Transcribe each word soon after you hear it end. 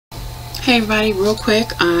Hey everybody, real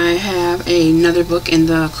quick, I have another book in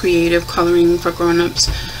the Creative Coloring for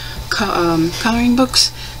Grown-Ups coloring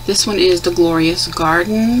books. This one is The Glorious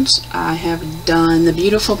Gardens. I have done the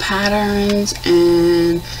beautiful patterns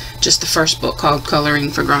and just the first book called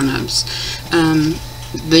Coloring for Grown-Ups.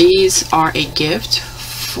 These are a gift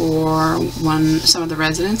for some of the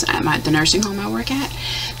residents at the nursing home I work at.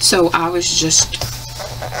 So I was just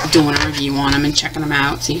doing a review on them and checking them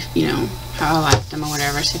out, see if, how I like them or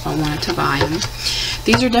whatever, see if I wanted to buy them.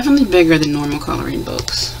 These are definitely bigger than normal coloring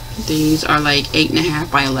books. These are like 8.5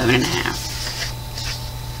 by 11.5.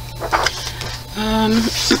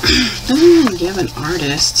 Doesn't really give an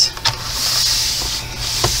artist.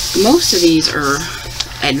 Most of these are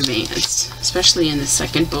advanced, especially in the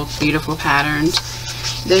second book, Beautiful Patterns.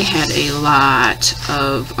 They had a lot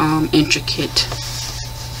of intricate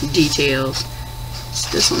details.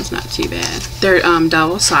 This one's not too bad. They're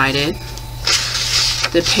double-sided.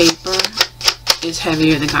 The paper is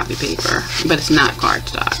heavier than copy paper, but it's not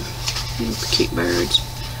cardstock. Cute birds.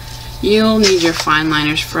 You'll need your fine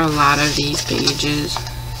liners for a lot of these pages.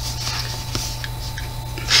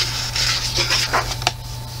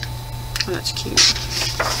 Oh, that's cute.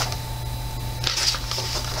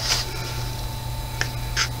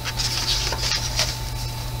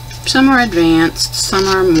 Some are advanced, some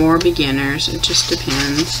are more beginners. It just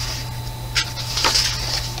depends.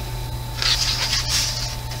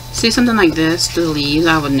 See, something like this, the leaves,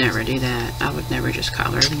 I would never do that. I would never just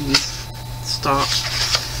color these stalks.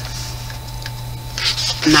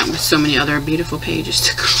 Not with so many other beautiful pages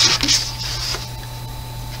to color.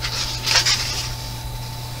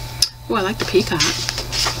 Oh, I like the peacock.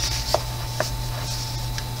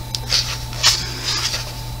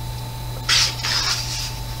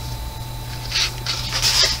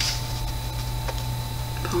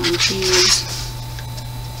 Palm trees.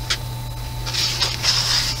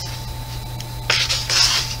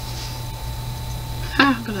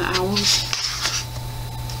 Ah, look at the owls.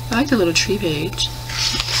 I like the little tree page.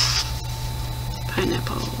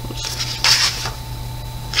 Pineapples.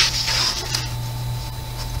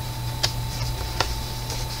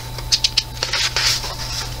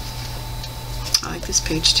 I like this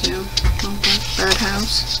page too.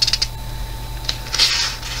 Birdhouse.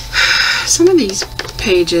 Some of these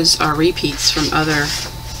pages are repeats from the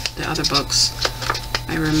other books.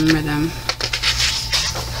 I remember them.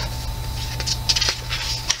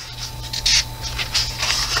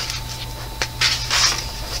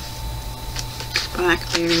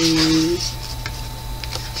 Blackberries.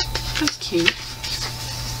 That's cute.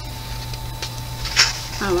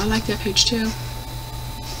 Oh, I like that page too.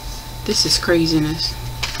 This is craziness,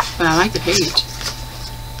 but I like the page.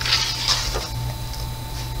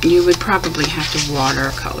 You would probably have to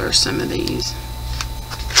watercolor some of these.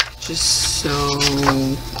 Just so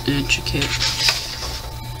intricate.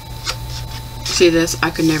 See this? I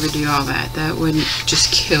could never do all that. That would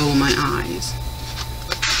just kill my eyes.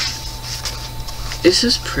 This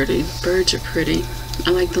is pretty. Birds are pretty.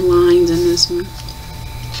 I like the lines in this one.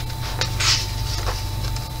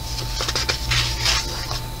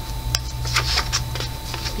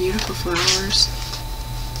 Beautiful flowers.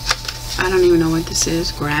 I don't even know what this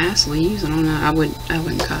is. Grass, leaves. I don't know. I wouldn't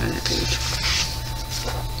color that page.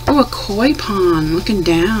 Oh, a koi pond looking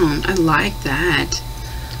down. I like that.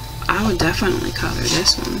 I would definitely color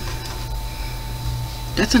this one.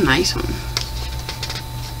 That's a nice one.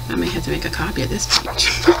 I may have to make a copy of this page.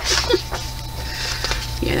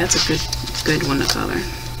 Yeah, that's a good one to color.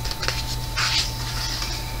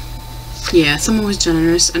 Yeah, someone was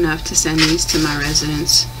generous enough to send these to my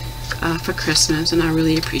residents for Christmas, and I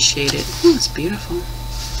really appreciate it. Oh, it's beautiful.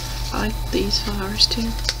 I like these flowers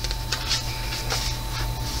too.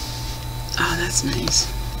 Oh, that's nice.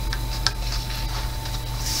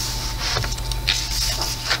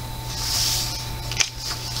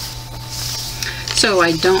 So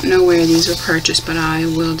I don't know where these were purchased, but I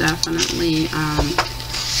will definitely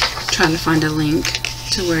try to find a link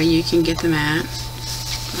to where you can get them at.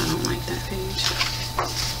 I don't like that page.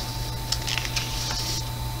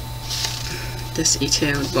 This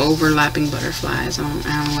detailed overlapping butterflies. I don't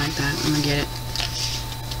like that. I'm gonna get it.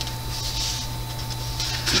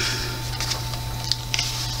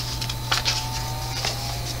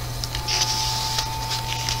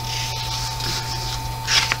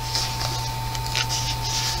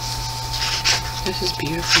 This is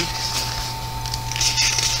beautiful.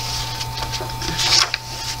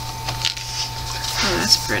 Oh,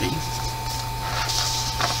 that's pretty.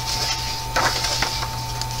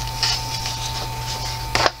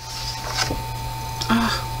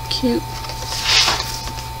 Oh, cute.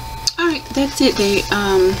 Alright, that's it. The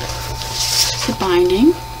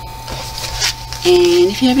binding. And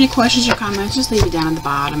if you have any questions or comments, just leave it down at the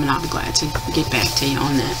bottom and I'll be glad to get back to you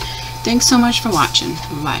on that. Thanks so much for watching.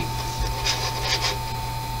 Bye.